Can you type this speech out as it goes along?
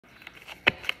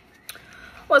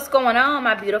What's going on,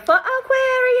 my beautiful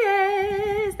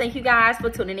Aquarius? Thank you guys for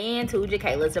tuning in to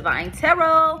Jakayla's Divine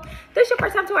Tarot. If this is your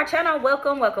first time to our channel,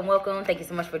 welcome, welcome, welcome. Thank you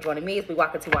so much for joining me as we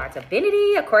walk into our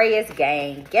Divinity Aquarius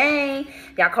gang.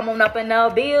 Y'all come on up in the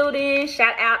building.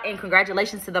 Shout out and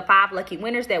congratulations to the 5 lucky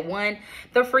winners that won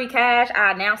the free cash.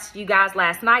 I announced to you guys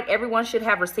last night. Everyone should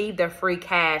have received their free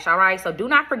cash. All right, so do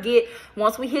not forget,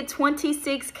 once we hit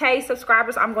 26K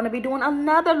subscribers, I'm going to be doing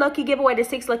another lucky giveaway to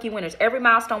 6 lucky winners. Every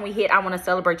milestone we hit, I want to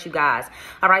celebrate you guys.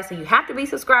 All right, so you have to be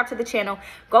subscribed to the channel.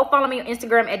 Go follow me on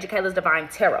Instagram at Jakayla's Divine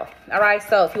Tarot. All right,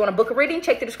 so if you want to book a reading,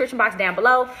 check the description box down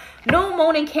below. New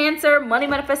moon in Cancer, money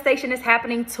manifestation is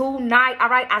happening tonight. All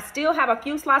right, I still have a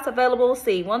few slots available.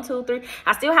 See, 1, 2, 3.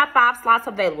 I still have 5 slots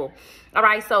available. All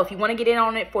right, so if you want to get in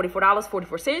on it,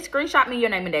 $44.44. Screenshot me your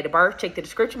name and date of birth. Check the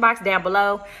description box down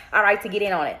below. All right, to get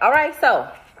in on it. All right,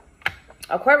 so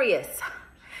Aquarius.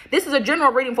 This is a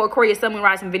general reading for Aquarius, Sun, Moon,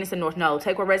 Rising, Venus, and North Node.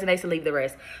 Take what resonates and leave the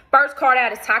rest. First card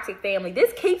out is Toxic Family.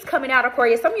 This keeps coming out,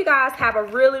 Aquarius. Some of you guys have a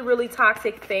really, really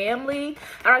toxic family.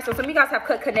 All right, so some of you guys have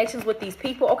cut connections with these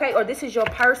people, okay? Or this is your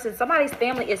person. Somebody's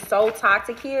family is so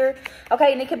toxic here,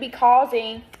 okay? And it could be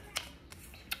causing,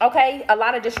 okay, a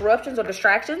lot of disruptions or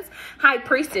distractions. High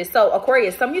Priestess. So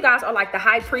Aquarius, some of you guys are like the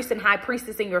high priest and high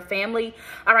priestess in your family.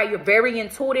 All right, you're very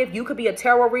intuitive. You could be a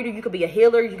tarot reader. You could be a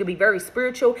healer. You could be very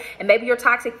spiritual. And maybe your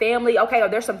toxic family, okay, or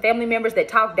there's some family members that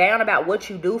talk down about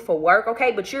what you do for work,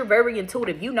 okay? But you're very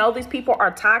intuitive. You know these people are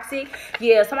toxic.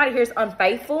 Yeah, somebody here is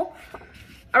unfaithful.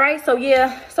 All right, so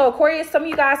yeah. So Aquarius, some of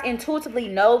you guys intuitively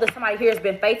know that somebody here has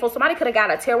been faithful. Somebody could have got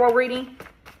a tarot reading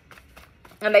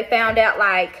and they found out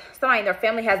like somebody in their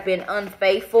family has been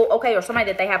unfaithful, okay? Or somebody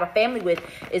that they have a family with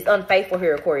is unfaithful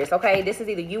here, Aquarius, okay? This is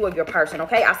either you or your person,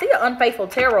 okay? I see an unfaithful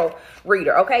tarot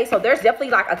reader, okay? So there's definitely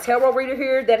like a tarot reader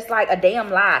here that's like a damn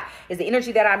lie is the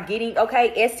energy that I'm getting,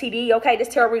 okay? STD, okay? This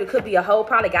tarot reader could be a hoe,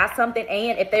 probably got something.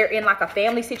 And if they're in like a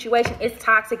family situation, it's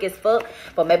toxic as fuck.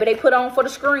 But maybe they put on for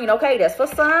the screen, okay? That's for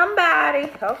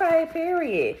somebody, okay?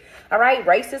 Period. All right,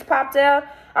 racist popped out.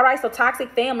 All right, so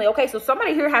toxic family. Okay, so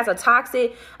somebody here has a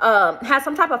toxic, has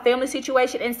some type of family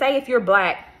situation. And say if you're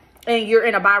black and you're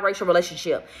in a biracial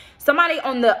relationship, somebody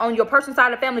on your person's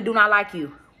side of the family do not like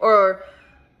you or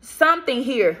something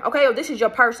here. Okay, or this is your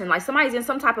person. Like somebody's in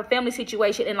some type of family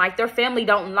situation and like their family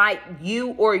don't like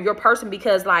you or your person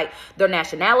because like their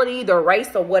nationality, their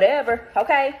race or whatever.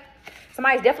 Okay.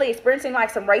 Somebody's definitely experiencing like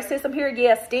some racism here.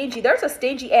 Yeah, stingy. There's a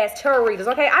stingy ass tarot readers.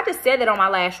 Okay, I just said that on my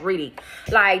last reading.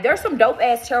 Like there's some dope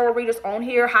ass tarot readers on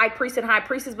here, high priest and high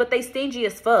priestess, but they stingy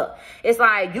as fuck. It's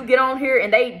like you get on here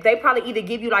and they probably either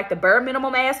give you like the bare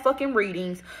minimum ass fucking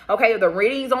readings. Okay, or the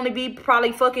readings only be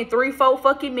probably fucking 3-4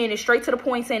 fucking minutes straight to the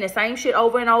point, saying the same shit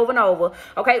over and over and over.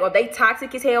 Okay, or they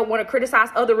toxic as hell, want to criticize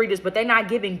other readers, but they not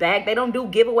giving back. They don't do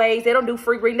giveaways. They don't do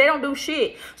free reading. They don't do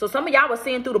shit. So some of y'all was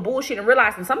seeing through the bullshit and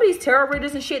realizing some of these tarot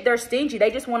readers and shit, they're stingy. They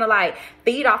just want to like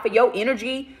feed off of your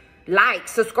energy, like,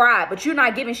 subscribe, but you're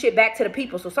not giving shit back to the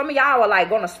people. So some of y'all are like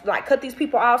gonna like cut these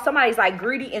people off. Somebody's like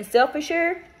greedy and selfish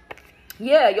here.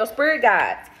 Yeah, your spirit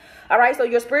guides. All right, so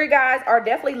your spirit guides are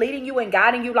definitely leading you and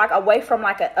guiding you like away from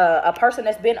like a person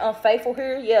that's been unfaithful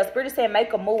here. Yeah, spirit is saying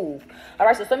make a move. All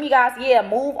right, so some of you guys, yeah,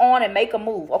 move on and make a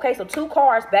move. Okay, so 2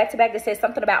 cards back to back that says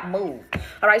something about move.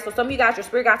 All right, so some of you guys, your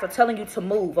spirit guides are telling you to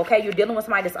move. Okay, you're dealing with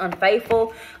somebody that's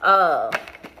unfaithful. Hell,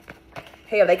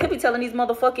 they could be telling these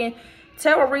motherfucking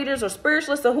tarot readers or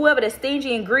spiritualists or whoever that's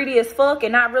stingy and greedy as fuck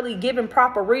and not really giving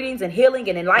proper readings and healing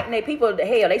and enlightening people.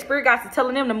 Hell, they spirit guides are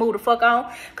telling them to move the fuck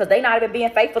on because they not even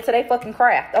being faithful to their fucking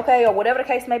craft, okay, or whatever the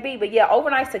case may be. But yeah,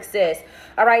 overnight success.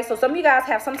 All right, so some of you guys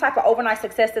have some type of overnight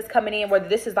success that's coming in, whether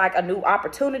this is like a new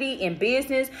opportunity in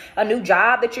business, a new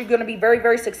job that you're going to be very,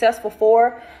 very successful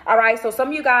for. All right, so some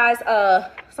of you guys,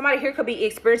 somebody here could be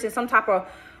experiencing some type of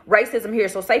racism here.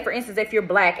 So say for instance, if you're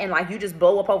black and like you just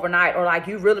blow up overnight or like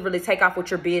you really, really take off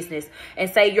with your business and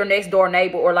say your next door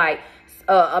neighbor or like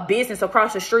a business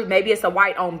across the street, maybe it's a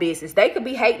white owned business, they could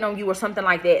be hating on you or something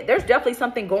like that. There's definitely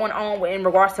something going on in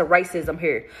regards to racism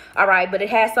here. All right, but it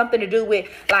has something to do with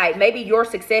like maybe your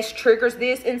success triggers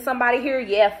this in somebody here.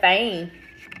 Yeah, fame.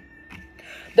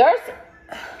 There's,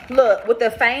 look, with the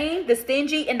fame, the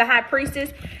stingy, and the high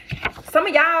priestess, some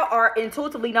of y'all are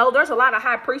intuitively know there's a lot of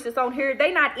high priestess on here.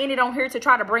 They not in it on here to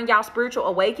try to bring y'all spiritual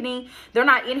awakening. They're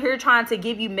not in here trying to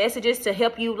give you messages to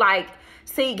help you like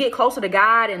see, get closer to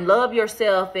God and love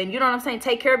yourself and, you know what I'm saying,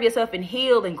 take care of yourself and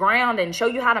heal and ground and show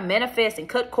you how to manifest and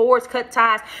cut cords, cut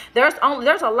ties. There's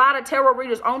a lot of tarot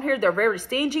readers on here. They're very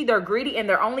stingy, they're greedy, and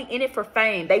they're only in it for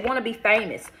fame. They want to be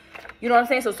famous. You know what I'm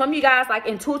saying? So some of you guys like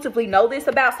intuitively know this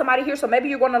about somebody here. So maybe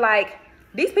you're going to like,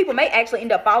 these people may actually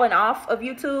end up falling off of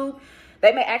YouTube.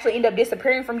 They may actually end up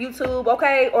disappearing from YouTube,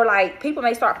 okay? Or like people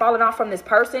may start falling off from this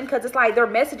person because it's like their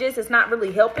messages is not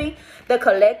really helping the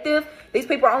collective. These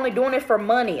people are only doing it for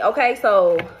money, okay?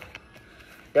 So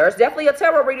there's definitely a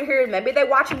tarot reader here. Maybe they're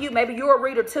watching you. Maybe you're a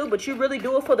reader too, but you really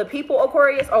do it for the people,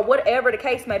 Aquarius, or whatever the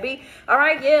case may be. All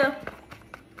right, yeah.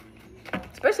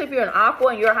 Especially if you're an Aqua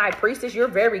and you're a High Priestess, you're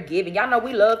very giving. Y'all know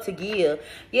we love to give.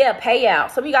 Yeah, payout.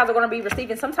 Some of you guys are going to be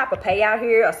receiving some type of payout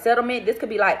here, a settlement. This could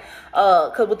be like,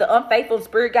 because with the unfaithful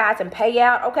spirit guides and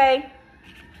payout, okay?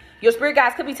 Your spirit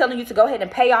guides could be telling you to go ahead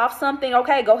and pay off something,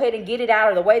 okay? Go ahead and get it out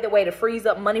of the way to freeze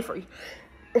up money for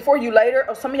you later.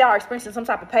 Or some of y'all are experiencing some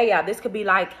type of payout. This could be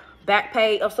like back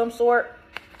pay of some sort.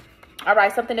 All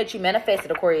right, something that you manifested,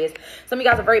 Aquarius. Some of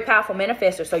you guys are very powerful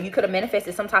manifestors, so you could have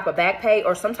manifested some type of back pay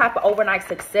or some type of overnight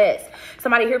success.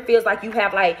 Somebody here feels like you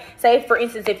have, like, say, for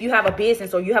instance, if you have a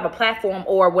business or you have a platform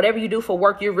or whatever you do for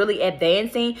work, you're really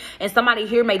advancing, and somebody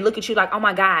here may look at you like, oh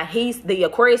my God, the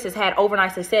Aquarius has had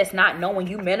overnight success, not knowing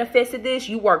you manifested this,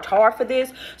 you worked hard for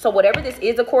this. So whatever this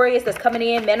is, Aquarius, that's coming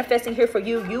in, manifesting here for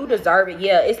you, you deserve it.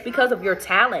 Yeah, it's because of your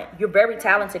talent. You're very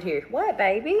talented here. What,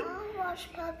 baby?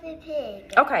 Peppa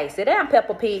Pig. Okay, sit down,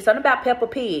 Peppa Pig. Something about Peppa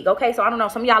Pig. Okay, so I don't know.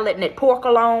 Some of y'all letting that pork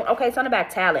alone. Okay, something about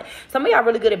talent. Some of y'all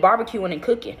really good at barbecuing and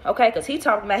cooking. Okay, because he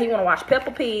talking about he want to watch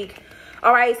Peppa Pig.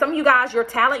 All right, some of you guys, your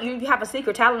talent, you have a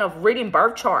secret talent of reading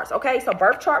birth charts. Okay, so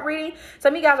birth chart reading.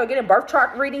 Some of you guys are getting birth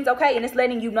chart readings. Okay, and it's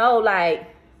letting you know, like,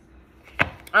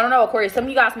 I don't know, Aquarius, some of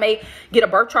you guys may get a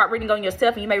birth chart reading on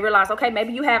yourself and you may realize, okay,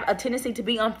 maybe you have a tendency to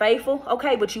be unfaithful,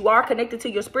 okay, but you are connected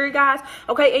to your spirit guides,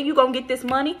 okay, and you're going to get this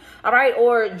money, all right,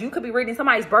 or you could be reading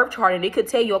somebody's birth chart and it could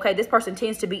tell you, okay, this person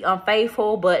tends to be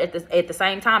unfaithful, but at the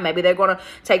same time, maybe they're going to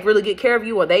take really good care of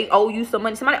you, or they owe you some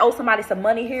money. Somebody owes somebody some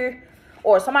money here,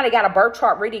 or somebody got a birth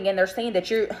chart reading and they're saying that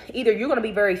you're going to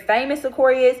be very famous,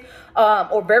 Aquarius,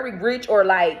 or very rich, or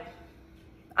like,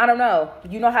 I don't know,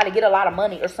 you know how to get a lot of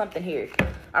money or something here.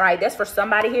 All right, that's for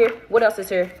somebody here. What else is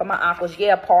here for my aquas?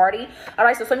 Yeah, party. All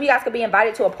right, so some of you guys could be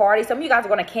invited to a party. Some of you guys are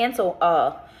going to cancel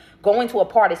going to a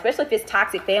party, especially if it's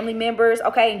toxic family members,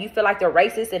 okay, and you feel like they're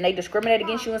racist and they discriminate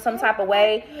against you in some type of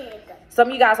way. Some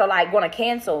of you guys are like going to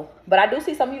cancel. But I do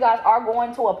see some of you guys are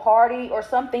going to a party or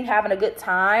something, having a good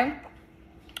time.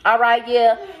 All right,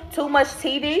 yeah, too much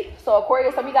TV. So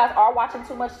Aquarius, some of you guys are watching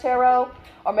too much tarot.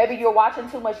 Or maybe you're watching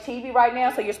too much TV right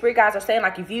now. So your spirit guides are saying,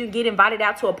 like, if you get invited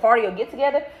out to a party or get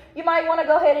together, you might want to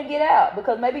go ahead and get out.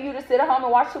 Because maybe you just sit at home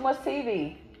and watch too much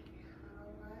TV.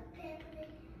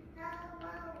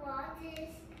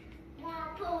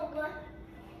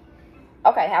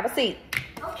 Okay, have a seat.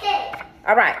 Okay.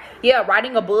 All right. Yeah,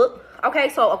 writing a book. Okay,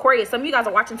 so Aquarius, some of you guys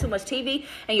are watching too much TV.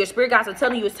 And your spirit guides are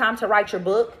telling you it's time to write your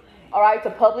book. All right, to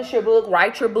publish your book,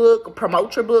 write your book,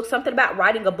 promote your book, something about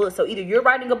writing a book. So either you're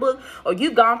writing a book or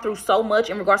you've gone through so much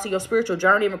in regards to your spiritual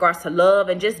journey, in regards to love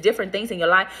and just different things in your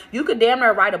life. You could damn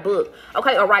near write a book,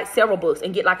 okay, or write several books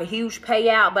and get like a huge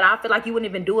payout. But I feel like you wouldn't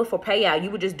even do it for payout. You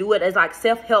would just do it as like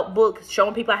self-help books,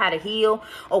 showing people how to heal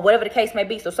or whatever the case may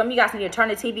be. So some of you guys need to turn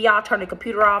the TV off, turn the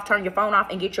computer off, turn your phone off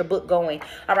and get your book going.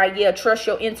 All right, yeah, trust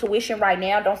your intuition right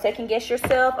now. Don't second guess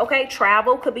yourself, okay?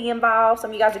 Travel could be involved. Some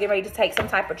of you guys are getting ready to take some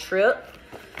type of trip.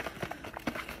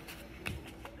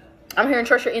 I'm hearing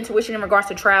trust your intuition in regards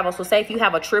to travel. So say if you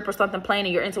have a trip or something planned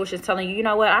and your intuition is telling you, you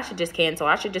know what, I should just cancel.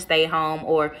 I should just stay home.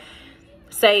 Or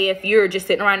say if you're just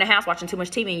sitting around the house watching too much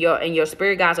TV and your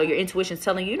spirit guides or your intuition is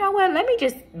telling you, you know what, let me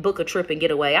just book a trip and get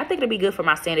away. I think it'll be good for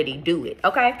my sanity. Do it,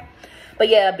 okay? But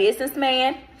yeah,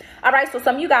 businessman. All right, so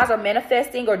some of you guys are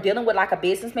manifesting or dealing with like a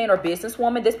businessman or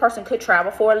businesswoman. This person could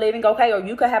travel for a living, okay? Or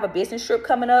you could have a business trip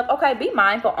coming up, okay? Be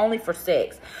mindful only for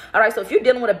sex. All right, so if you're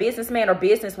dealing with a businessman or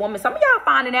businesswoman, some of y'all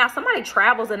finding out somebody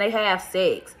travels and they have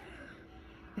sex.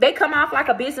 They come off like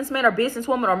a businessman or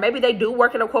businesswoman, or maybe they do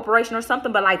work in a corporation or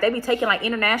something, but like they be taking like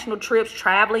international trips,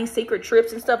 traveling, secret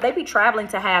trips and stuff. They be traveling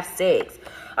to have sex.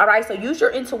 All right, so use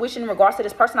your intuition in regards to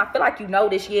this person. I feel like you know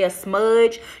this. Yeah,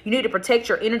 smudge. You need to protect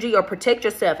your energy or protect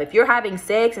yourself. If you're having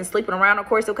sex and sleeping around, of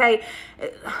course, okay.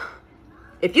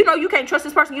 If you know you can't trust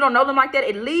this person, you don't know them like that,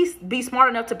 at least be smart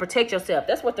enough to protect yourself.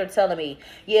 That's what they're telling me.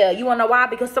 Yeah, you want to know why?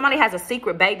 Because somebody has a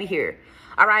secret baby here.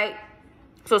 All right.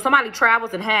 So somebody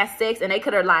travels and has sex and they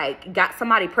could have like got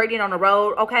somebody pregnant on the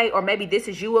road. Okay. Or maybe this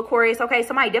is you, Aquarius. Okay.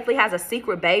 Somebody definitely has a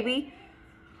secret baby.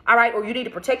 All right, or you need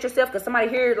to protect yourself because somebody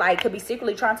here like could be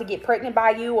secretly trying to get pregnant by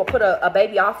you or put a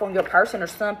baby off on your person or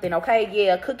something, okay?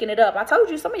 Yeah, cooking it up. I told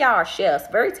you some of y'all are chefs,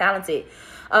 very talented.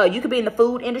 You could be in the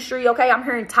food industry, okay? I'm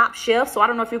hearing top chef, so I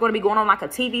don't know if you're going to be going on like a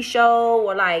TV show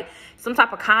or like some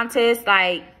type of contest,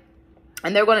 like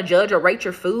and they're going to judge or rate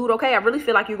your food. Okay, I really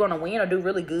feel like you're going to win or do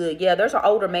really good. Yeah, there's an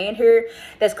older man here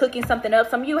that's cooking something up.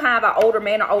 Some of you have an older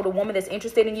man or older woman that's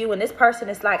interested in you, and this person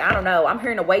is like, I don't know, I'm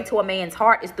hearing the way to a man's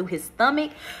heart is through his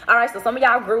stomach. All right, so some of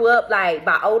y'all grew up like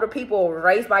by older people,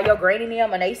 raised by your granny and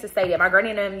them, and they used to say that. My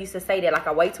granny and them used to say that, like,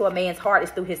 a way to a man's heart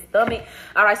is through his stomach.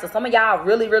 All right, so some of y'all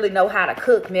really, really know how to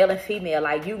cook, male and female.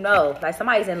 Like, you know, like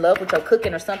somebody's in love with your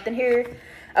cooking or something here.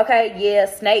 Okay, yeah,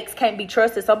 snakes can't be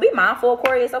trusted. So be mindful,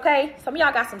 Aquarius, okay? Some of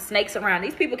y'all got some snakes around.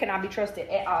 These people cannot be trusted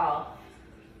at all.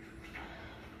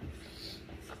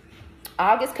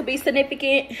 August could be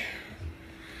significant.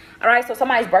 All right, so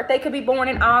somebody's birthday could be born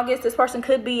in August. This person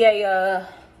could be a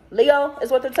Leo,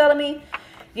 is what they're telling me.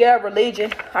 Yeah,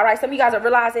 religion. All right, some of you guys are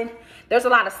realizing there's a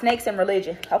lot of snakes in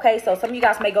religion. Okay, so some of you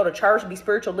guys may go to church, be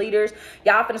spiritual leaders.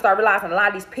 Y'all finna start realizing a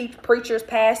lot of these preachers,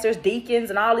 pastors, deacons,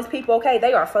 and all these people, okay,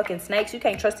 they are fucking snakes. You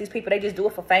can't trust these people. They just do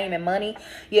it for fame and money.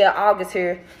 Yeah, August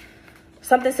here.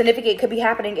 Something significant could be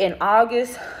happening in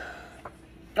August.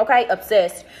 Okay,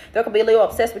 obsessed. There could be a little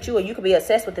obsessed with you, or you could be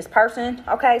obsessed with this person.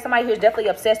 Okay, somebody here is definitely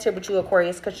obsessed here with you,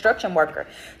 Aquarius. Construction worker.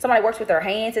 Somebody works with their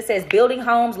hands. It says building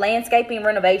homes, landscaping,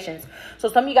 renovations. So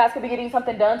some of you guys could be getting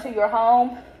something done to your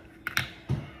home.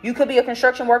 You could be a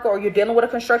construction worker, or you're dealing with a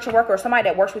construction worker, or somebody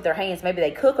that works with their hands. Maybe they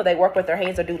cook, or they work with their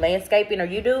hands, or do landscaping, or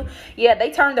you do. Yeah,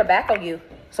 they turn their back on you.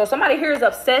 So somebody here is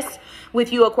obsessed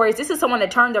with you, Aquarius. This is someone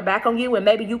that turned their back on you, and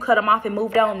maybe you cut them off and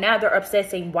moved on. Now they're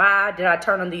obsessing. Why did I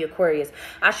turn on the Aquarius?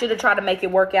 I should have tried to make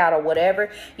it work out or whatever.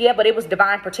 Yeah, but it was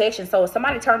divine protection. So if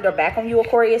somebody turned their back on you,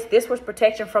 Aquarius, this was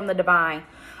protection from the divine.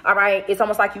 All right, it's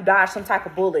almost like you dodged some type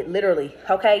of bullet, literally.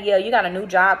 Okay, yeah, you got a new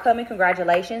job coming.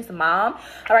 Congratulations, mom.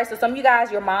 All right, so some of you guys,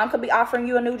 your mom could be offering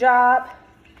you a new job.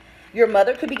 Your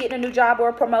mother could be getting a new job or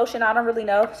a promotion. I don't really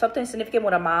know. Something significant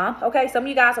with a mom. Okay, some of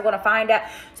you guys are going to find out.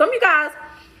 Some of you guys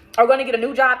are going to get a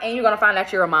new job, and you're going to find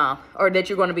out you're a mom, or that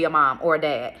you're going to be a mom or a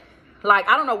dad. Like,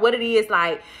 I don't know what it is.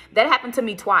 Like, that happened to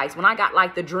me twice. When I got,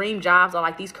 like, the dream jobs, or,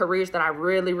 like, these careers that I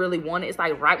really, really wanted. It's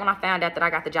like right when I found out that I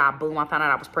got the job, boom, I found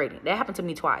out I was pregnant. That happened to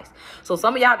me twice. So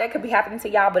some of y'all, that could be happening to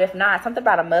y'all. But if not, something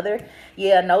about a mother.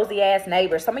 Yeah, nosy-ass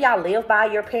neighbor. Some of y'all live by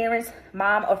your parents,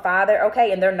 mom or father,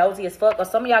 okay? And they're nosy as fuck. Or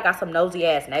some of y'all got some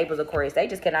nosy-ass neighbors, Aquarius. They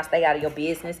just cannot stay out of your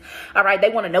business. All right? They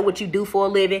want to know what you do for a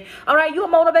living. All right? You a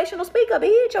motivational speaker,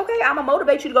 bitch, okay? I'm going to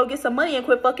motivate you to go get some money and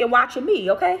quit fucking watching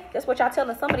me, okay? That's what y'all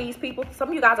telling some of these people. Some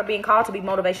of you guys are being called to be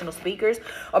motivational speakers,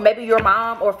 or maybe your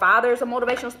mom or father is a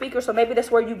motivational speaker, so maybe that's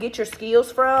where you get your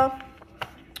skills from.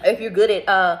 If you're good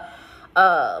at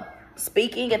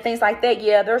speaking and things like that,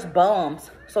 yeah, there's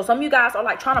bums. So some of you guys are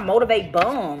like trying to motivate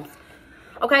bums.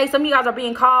 Okay, some of you guys are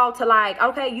being called to, like,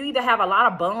 okay, you either have a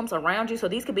lot of bums around you. So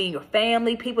these could be in your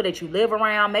family, people that you live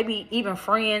around, maybe even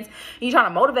friends. You're trying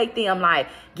to motivate them, like,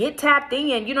 get tapped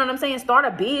in. You know what I'm saying? Start a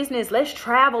business. Let's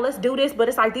travel. Let's do this. But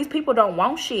it's like these people don't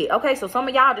want shit. Okay, so some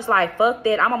of y'all just like, fuck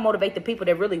that. I'm going to motivate the people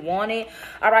that really want it.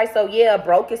 All right, so yeah,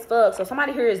 broke as fuck. So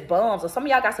somebody here is bums. Or some of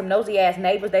y'all got some nosy-ass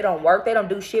neighbors. They don't work. They don't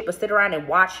do shit but sit around and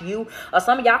watch you. Or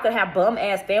some of y'all could have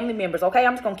bum-ass family members. Okay,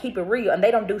 I'm just going to keep it real. And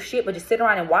they don't do shit but just sit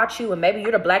around and watch you. And maybe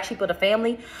you're the black sheep of the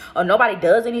family, or nobody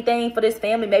does anything for this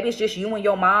family. Maybe it's just you and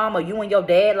your mom, or you and your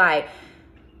dad, like,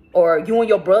 or you and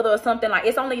your brother or something. Like,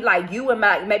 it's only like you and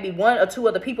maybe one or two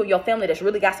other people in your family that's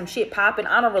really got some shit popping.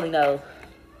 I don't really know.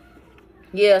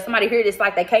 Yeah, somebody here that's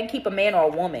like they can't keep a man or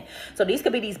a woman. So these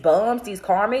could be these bums, these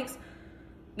karmics.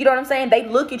 You know what I'm saying? They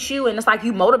look at you and it's like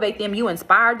you motivate them, you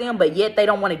inspire them, but yet they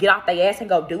don't want to get off their ass and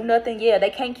go do nothing. Yeah, they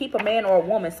can't keep a man or a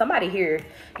woman. Somebody here,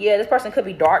 yeah, this person could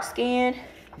be dark skinned,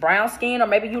 brown skin, or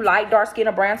maybe you like dark skin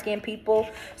or brown skin people.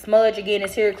 Smudge again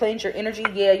is here, cleanse your energy.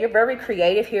 Yeah, you're very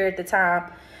creative here at the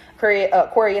time,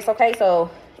 Aquarius. Okay,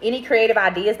 so any creative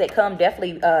ideas that come,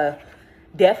 definitely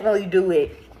do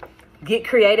it. Get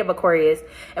creative, Aquarius,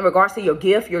 in regards to your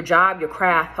gift, your job, your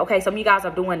craft. Okay, some of you guys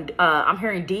are doing I'm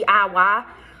hearing DIY.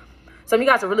 Some of you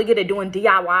guys are really good at doing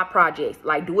DIY projects,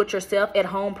 like do-it-yourself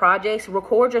at-home projects.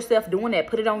 Record yourself doing that.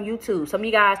 Put it on YouTube. Some of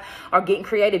you guys are getting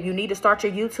creative. You need to start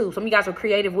your YouTube. Some of you guys are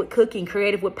creative with cooking,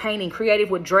 creative with painting, creative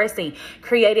with dressing,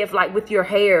 creative like with your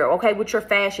hair, okay, with your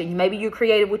fashion. Maybe you're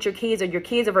creative with your kids, or your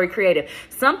kids are very creative.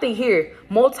 Something here,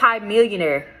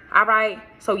 multi-millionaire. All right.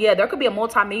 So, yeah, there could be a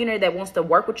multi-millionaire that wants to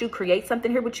work with you, create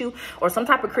something here with you, or some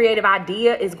type of creative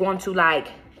idea is going to, like,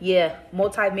 yeah,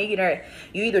 multi-millionaire.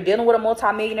 You're either dealing with a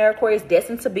multi-millionaire, Aquarius,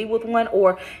 destined to be with one,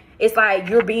 or it's like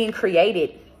you're being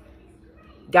created.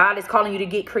 God is calling you to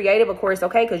get creative, Aquarius,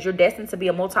 okay? Because you're destined to be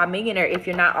a multi-millionaire if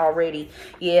you're not already.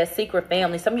 Yeah, secret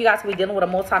family. Some of you guys could be dealing with a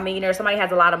multi-millionaire. Somebody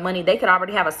has a lot of money. They could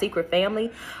already have a secret family.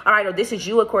 All right, or this is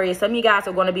you, Aquarius. Some of you guys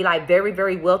are going to be like very,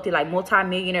 very wealthy, like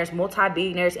multi-millionaires,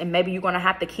 multi-billionaires, and maybe you're going to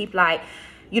have to keep like,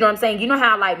 You know what I'm saying? You know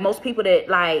how like most people that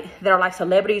are like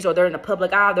celebrities or they're in the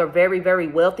public eye, they're very, very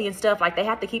wealthy and stuff. Like they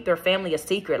have to keep their family a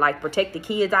secret, like protect the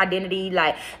kids' identity.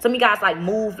 Like some of you guys like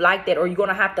move like that, or you're going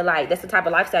to have to like, that's the type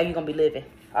of lifestyle you're going to be living.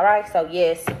 All right. So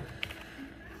yes.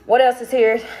 What else is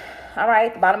here? All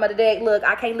right. The bottom of the deck. Look,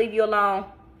 I can't leave you alone.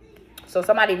 So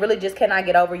somebody really just cannot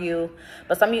get over you.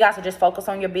 But some of you guys are just focused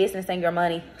on your business and your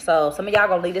money. So some of y'all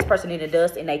gonna leave this person in the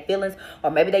dust in their feelings.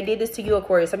 Or maybe they did this to you,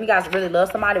 Aquarius. Some of you guys really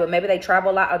love somebody, but maybe they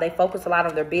travel a lot or they focus a lot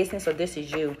on their business, or this is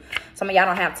you. Some of y'all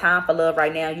don't have time for love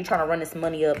right now. You trying to run this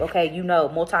money up. Okay, you know,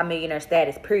 multi-millionaire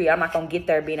status, period. I'm not gonna get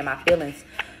there being in my feelings.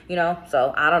 You know,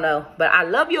 so I don't know. But I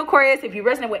love you, Aquarius. If you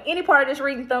resonate with any part of this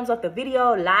reading, thumbs up the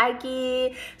video, like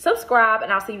it, subscribe,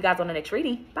 and I'll see you guys on the next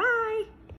reading. Bye.